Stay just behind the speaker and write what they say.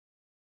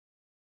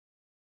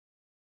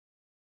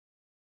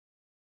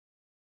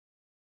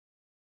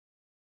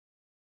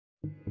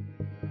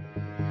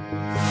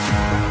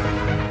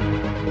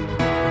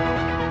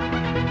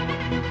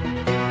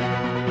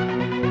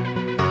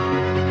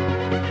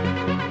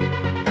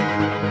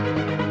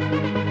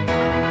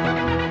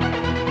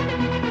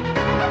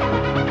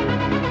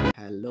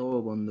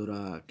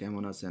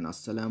আছেন?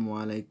 আসসালামু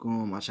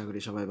আলাইকুম। আশা করি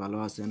সবাই ভালো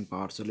আছেন।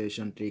 পাওয়ার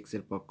সলিউশন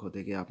ট্রিক্সের পক্ষ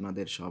থেকে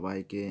আপনাদের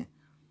সবাইকে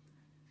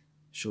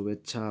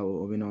শুভেচ্ছা ও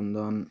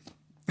অভিনন্দন।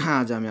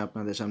 আজ আমি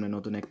আপনাদের সামনে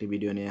নতুন একটি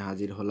ভিডিও নিয়ে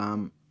হাজির হলাম।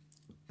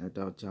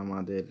 এটা হচ্ছে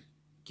আমাদের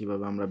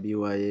কিভাবে আমরা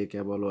BYA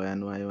কেবল ও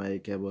NYY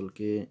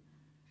কেবলকে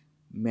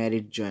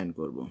ম্যারিট জয়েন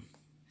করব।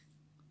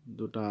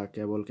 দুটা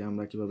কেবলকে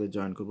আমরা কিভাবে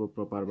জয়েন করব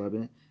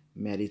প্রপারভাবে,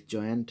 ম্যারিট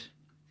জয়েন্ট,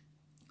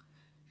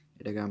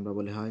 এটাকে আমরা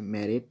বলি হয়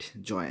ম্যারিট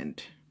জয়েন্ট,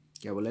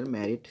 কেবলের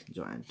ম্যারিট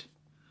জয়েন্ট।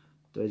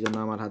 তো এই জন্য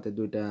আমার হাতে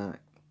দুটো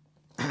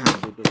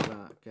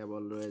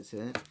কেবল রয়েছে,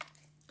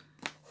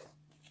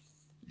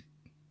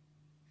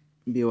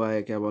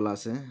 BYA কেবল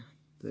আছে।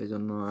 তো এই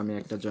জন্য আমি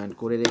একটা জয়েন্ট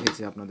করে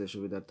রেখেছি, আপনাদের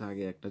সুবিধার্থে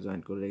আগে একটা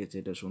জয়েন্ট করে রেখেছি।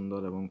 এটা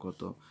সুন্দর এবং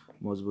কত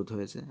মজবুত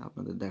হয়েছে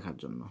আপনাদের দেখার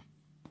জন্য।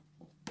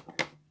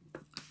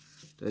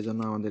 তো এই জন্য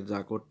আমাদের যা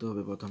করতে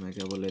হবে, প্রথমে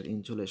কেবলের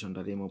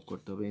ইনসুলেশনটা রিমুভ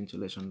করতে হবে,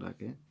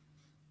 ইনসুলেশনটাকে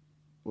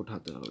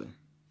উঠাতে হবে।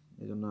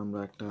 এই জন্য আমরা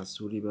একটা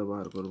ছুরি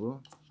ব্যবহার করব।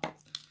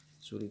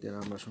 ছুরিতে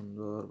আমরা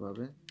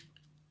সুন্দরভাবে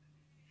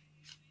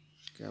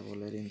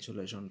কেবলের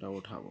ইনসুলেশনটা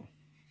উঠাবো,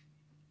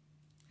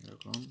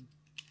 এরকম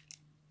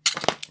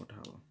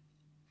উঠাবো।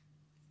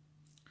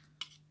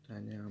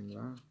 তাইলে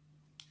আমরা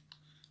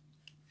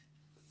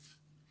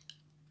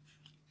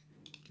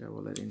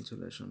কেবলের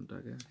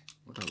ইনসুলেশনটাকে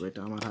উঠাবো।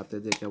 এটা আমার হাতে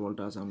যে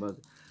কেবলটা আছে, আমরা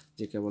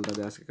যে কেবলটা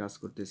দিয়ে আজকে কাজ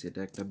করতেছি,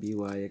 এটা একটা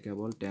BYA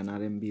কেবল,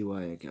 10RM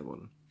BYA কেবল।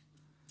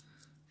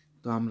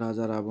 তো আমরা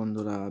যারা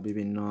বন্ধুরা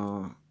বিভিন্ন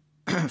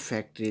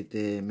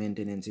ফ্যাক্টরিতে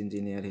মেনটেনেন্স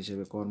ইঞ্জিনিয়ার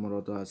হিসেবে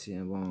কর্মরত আছি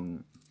এবং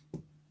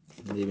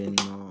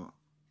বিভিন্ন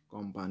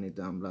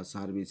কোম্পানিতে আমরা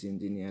সার্ভিস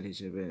ইঞ্জিনিয়ার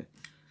হিসেবে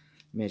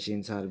মেশিন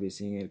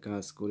সার্ভিসিংয়ের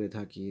কাজ করে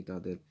থাকি,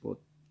 তাদের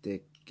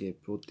প্রত্যেককে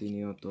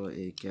প্রতিনিয়ত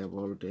এই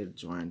কেবলের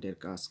জয়েন্টের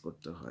কাজ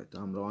করতে হয়। তো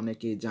আমরা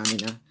অনেকেই জানি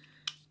না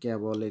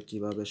কেবলে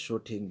কিভাবে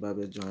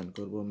সঠিকভাবে জয়েন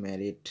করব,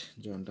 ম্যারিট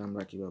জয়েন্টটা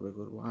আমরা কিভাবে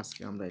করব।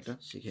 আজকে আমরা এটা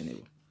শিখে নেব।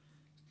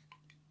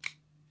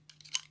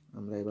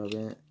 আমরা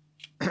এভাবে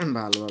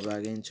ভালোভাবে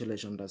আগে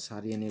ইনসুলেশনটা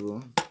সারিয়ে নেব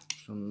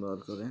সুন্দর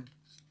করে।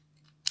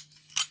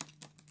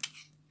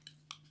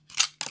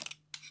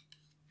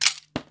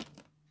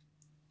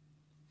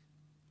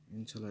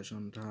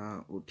 ইনসুলেশনটা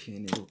উঠিয়ে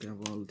নেব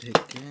কেবল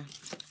থেকে।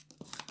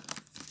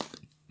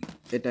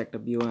 এটা একটা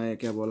BYA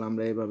কেবল।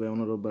 আমরা এইভাবে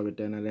অনুরূপভাবে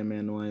 10RM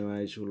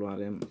NYY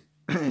 16RM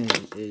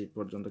এই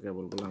পর্যন্ত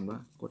কেবলগুলো আমরা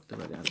করতে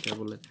পারি। আর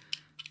কেবলে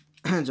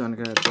জয়েন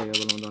করার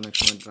কেবলের মধ্যে অনেক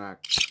সময় ড্রাগ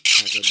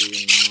থাকে,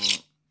 বিভিন্ন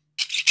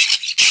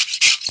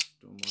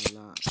একটু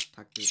ময়লা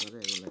থাকতেই পারে,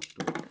 এগুলো একটু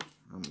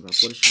আমরা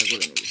পরিষ্কার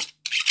করে নেব,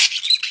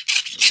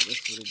 এভাবে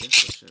ছুরি দিয়ে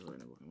পরিষ্কার করে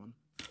নেব কেমন।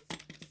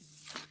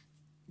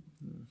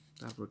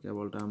 তারপর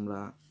কেবলটা আমরা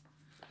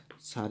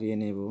সারিয়ে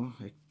নেব,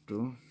 একটু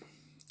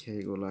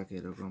খেইগুলাকে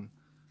এরকম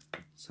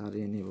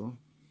সারিয়ে নেব,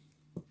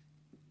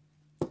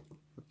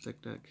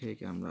 প্রত্যেকটা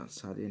খেইকে আমরা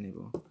সারিয়ে নেব,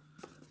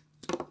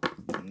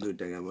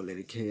 দুইটা কেবলের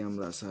খেই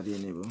আমরা সারিয়ে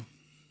নেব।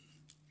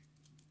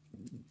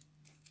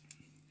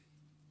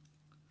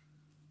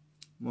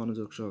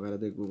 মনোযোগ সহকারে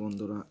দেখব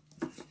বন্ধুরা,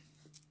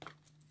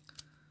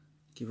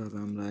 কিভাবে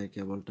আমরা এই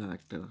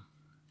কেবলটাকে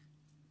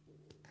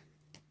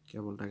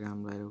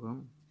আমরা এরকম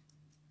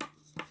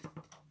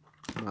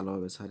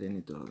ভালোভাবে সারিয়ে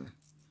নিতে হবে।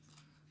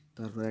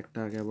 তারপর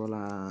একটা কেবল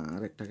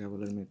আর একটা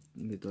কেবলের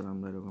ভিতর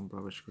আমরা এরকম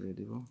প্রবেশ করিয়ে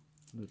দিব।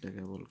 দুইটা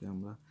কেবলকে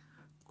আমরা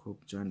খুব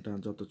জয়েন্টটা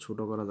যত ছোট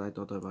করা যায়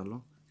ততই ভালো,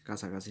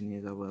 কাছাকাছি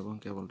নিয়ে যাব এবং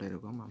কেবলটা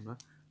এরকম আমরা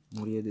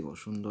মুড়িয়ে দিব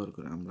সুন্দর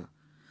করে। আমরা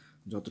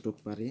যতটুকু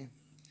পারি,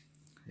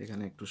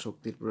 এখানে একটু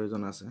শক্তির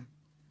প্রয়োজন আছে,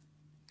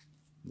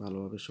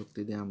 ভালোভাবে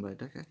শক্তি দিয়ে আমরা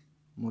এটাকে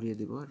মুড়িয়ে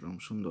দিব এরকম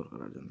সুন্দর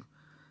করার জন্য।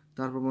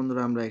 তারপর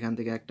বন্ধুরা আমরা এখান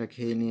থেকে একটা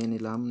খেয়ে নিয়ে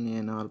নিলাম।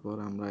 নিয়ে নেওয়ার পর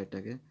আমরা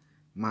এটাকে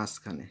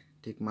মাঝখানে,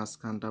 ঠিক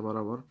মাঝখানটা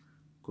বরাবর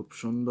খুব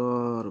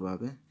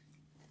সুন্দরভাবে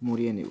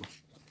মুড়িয়ে নিব।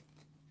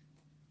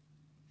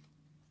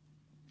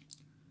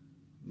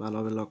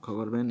 ভালোভাবে লক্ষ্য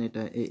করবেন,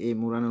 এটা এই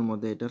মুড়ানোর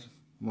মধ্যে এটার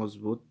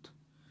মজবুত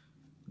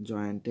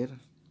জয়েন্টের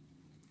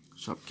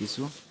সব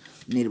কিছু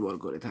নির্ভর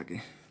করে থাকে।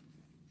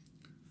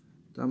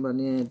 তো আমরা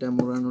নিয়ে এটা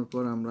মুড়ানোর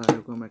পর আমরা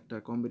এরকম একটা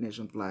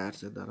কম্বিনেশন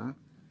প্লায়ার্সের দ্বারা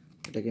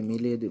এটাকে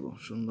মিলিয়ে দিব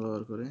সুন্দর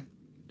করে,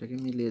 এটাকে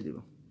মিলিয়ে দিব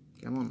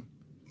কেমন।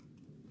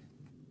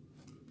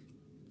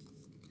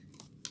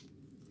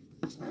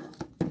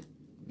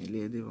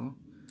 মিলিয়ে দিব।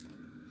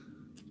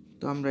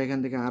 তো আমরা এখান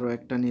থেকে আরও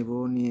একটা নিব,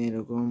 নিয়ে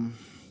এরকম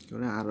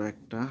করে আরও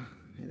একটা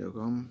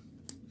এরকম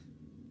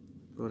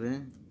করে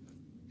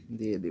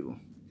দিয়ে দিব।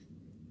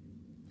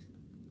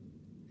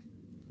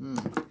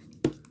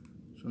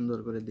 সুন্দর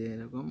করে দিয়ে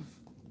এরকম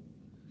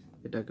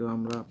এটাকেও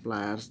আমরা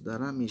প্লায়ার্স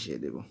দ্বারা মিশিয়ে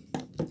দেব।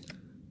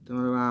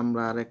 তোমরা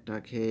আমরা আরেকটা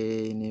খেয়ে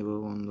নেব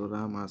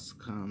বন্ধুরা,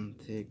 মাঝখান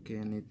থেকে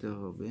নিতে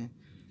হবে।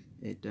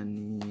 এটা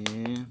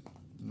নিয়ে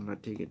আমরা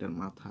ঠিক এটার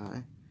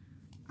মাথায়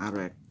আরও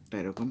একটা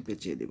এরকম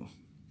পেঁচিয়ে দেব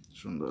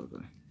সুন্দর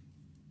করে,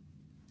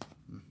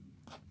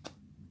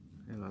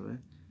 এভাবে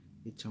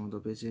ইচ্ছা মতো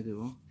পেঁচিয়ে দেব।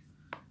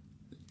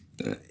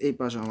 এই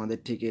পাশে আমাদের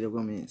ঠিক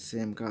এরকমই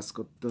সেম কাজ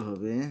করতে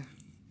হবে।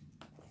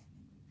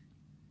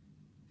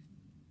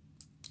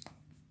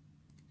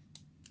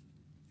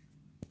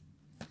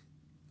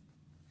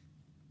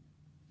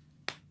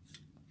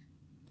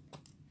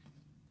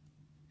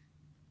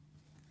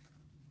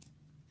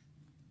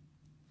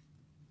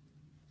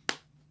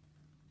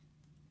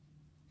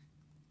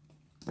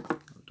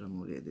 কেবলটা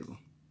মুড়িয়ে দেব।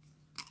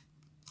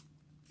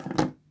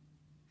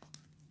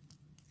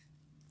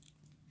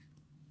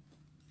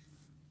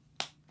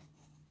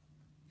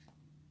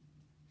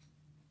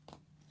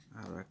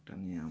 আরও একটা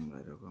নিয়ে আমরা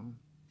এরকম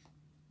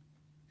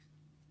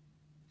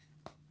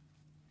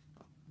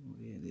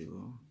মুড়িয়ে দেব।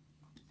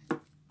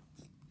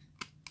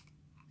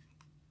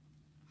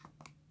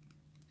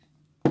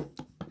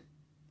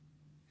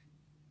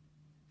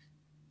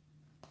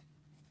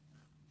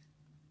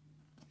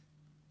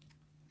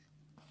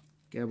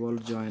 কেবল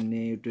জয়েন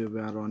নিয়ে ইউটিউবে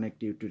আরও অনেক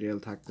টিউটোরিয়াল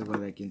থাকতে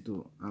পারে, কিন্তু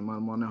আমার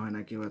মনে হয়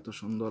না কেউ এত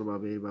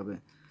সুন্দরভাবে এইভাবে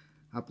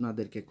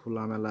আপনাদেরকে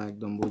খোলামেলা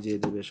একদম বুঝিয়ে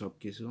দেবে সব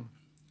কিছু,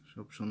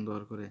 সব সুন্দর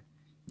করে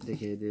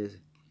দেখিয়ে দিয়ে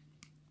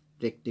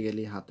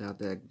প্র্যাকটিক্যালি হাতে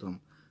হাতে একদম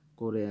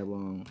করে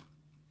এবং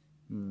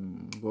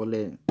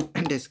বলে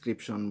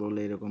ডেসক্রিপশন বলে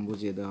এরকম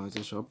বুঝিয়ে দেওয়া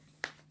হয়েছে সব।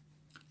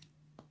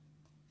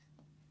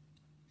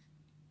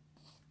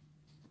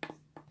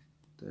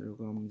 তো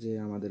এরকম যে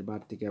আমাদের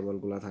বাড়তি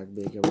কেবলগুলো থাকবে,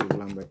 এই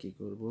কেবলগুলো আমরা কি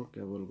করব,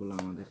 কেবলগুলো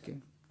আমাদেরকে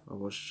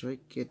অবশ্যই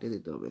কেটে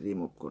দিতে হবে,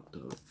 রিমুভ করতে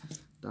হবে,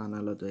 তা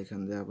নাহলে তো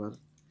এখান দিয়ে আবার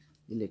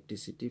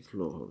ইলেকট্রিসিটি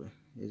ফ্লো হবে।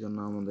 এই জন্য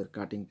আমাদের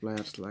কাটিং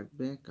প্লায়ার্স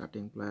লাগবে।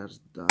 কাটিং প্লায়ার্স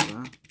দ্বারা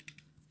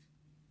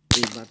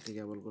এই বাড়তি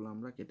কেবলগুলো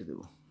আমরা কেটে দেব,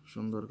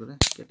 সুন্দর করে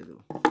কেটে দেব।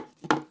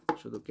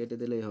 শুধু কেটে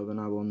দিলেই হবে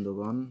না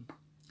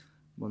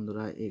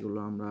বন্ধুরা, এগুলো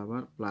আমরা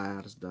আবার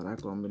প্লায়ার্স দ্বারা,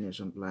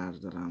 কম্বিনেশন প্লায়ার্স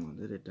দ্বারা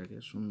আমাদের এটাকে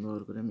সুন্দর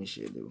করে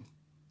মিশিয়ে দেব,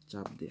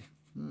 চাপ দিয়ে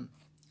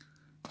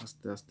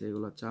আস্তে আস্তে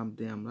এগুলো চাপ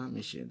দিয়ে আমরা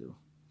মিশিয়ে দেব,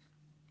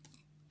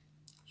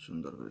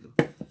 সুন্দর করে দেব।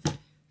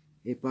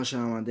 এই পাশে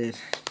আমাদের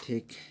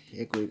ঠিক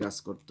একই কাজ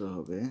করতে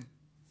হবে।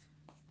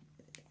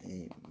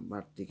 এই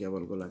বাড়তি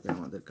কেবলগুলোকে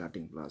আমাদের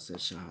কাটিং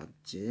প্লাসের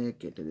সাহায্যে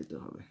কেটে দিতে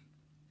হবে।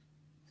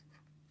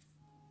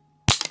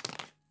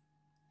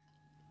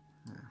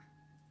 হ্যাঁ,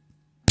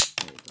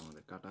 এই তো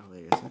আমাদের কাটা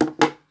হয়ে গেছে।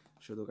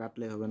 শুধু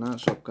কাটলে হবে না,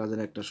 সব কাজের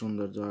একটা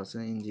সৌন্দর্য আছে,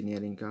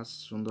 ইঞ্জিনিয়ারিং কাজ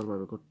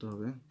সুন্দরভাবে করতে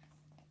হবে।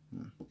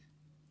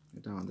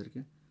 এটা আমাদেরকে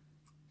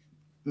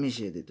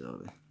মিশিয়ে দিতে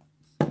হবে।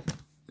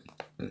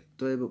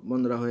 তো এই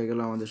বন্ধুরা হয়ে গেল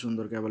আমাদের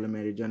সুন্দর কেবলের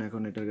মেরিজন।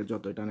 এখন এটাকে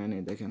যতই টানেন,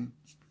 দেখেন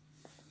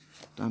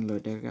টানলে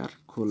এটাকে আর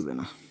খুলবে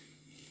না।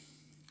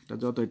 এটা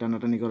যতই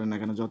টানাটানি করেন না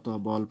কেন, যত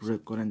বল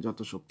প্রয়োগ করেন, যত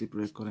শক্তি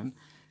প্রয়োগ করেন,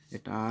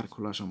 এটা আর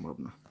খোলা সম্ভব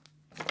না।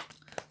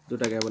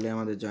 দুটা কেবলে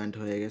আমাদের জয়েন্ট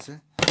হয়ে গেছে।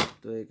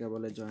 তো এই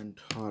কেবলে জয়েন্ট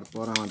হওয়ার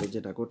পর আমাদের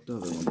যেটা করতে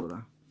হবে বন্ধুরা,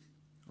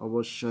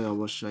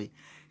 অবশ্যই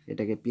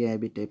এটাকে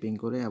পিআইবি টেপিং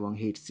করে এবং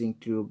হিটসিঙ্ক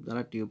টিউব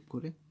দ্বারা টিউব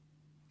করে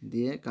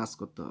দিয়ে কাজ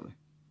করতে হবে।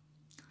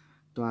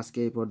 তো আজকে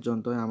এই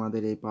পর্যন্তই।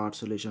 আমাদের এই পাওয়ার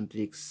সলিউশন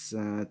ট্রিক্স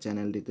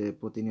চ্যানেলটিতে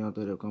প্রতিনিয়ত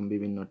এরকম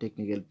বিভিন্ন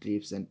টেকনিক্যাল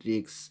টিপস অ্যান্ড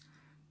ট্রিক্স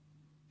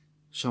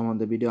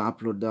সম্বন্ধে ভিডিও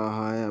আপলোড দেওয়া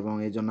হয়, এবং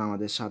এই জন্য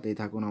আমাদের সাথেই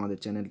থাকুন। আমাদের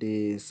চ্যানেলটি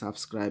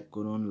সাবস্ক্রাইব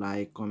করুন,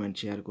 লাইক কমেন্ট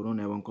শেয়ার করুন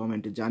এবং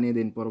কমেন্টে জানিয়ে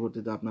দিন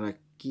পরবর্তীতে আপনারা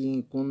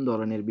কোন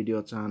ধরনের ভিডিও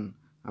চান,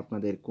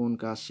 আপনাদের কোন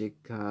কাজ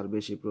শেখার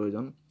বেশি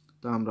প্রয়োজন।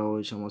 তো আমরা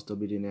ওই সমস্ত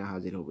ভিডিও নিয়ে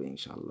হাজির হব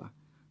ইনশাআল্লাহ।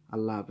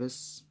 আল্লাহ হাফেজ,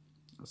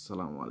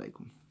 আসসালামু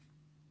আলাইকুম।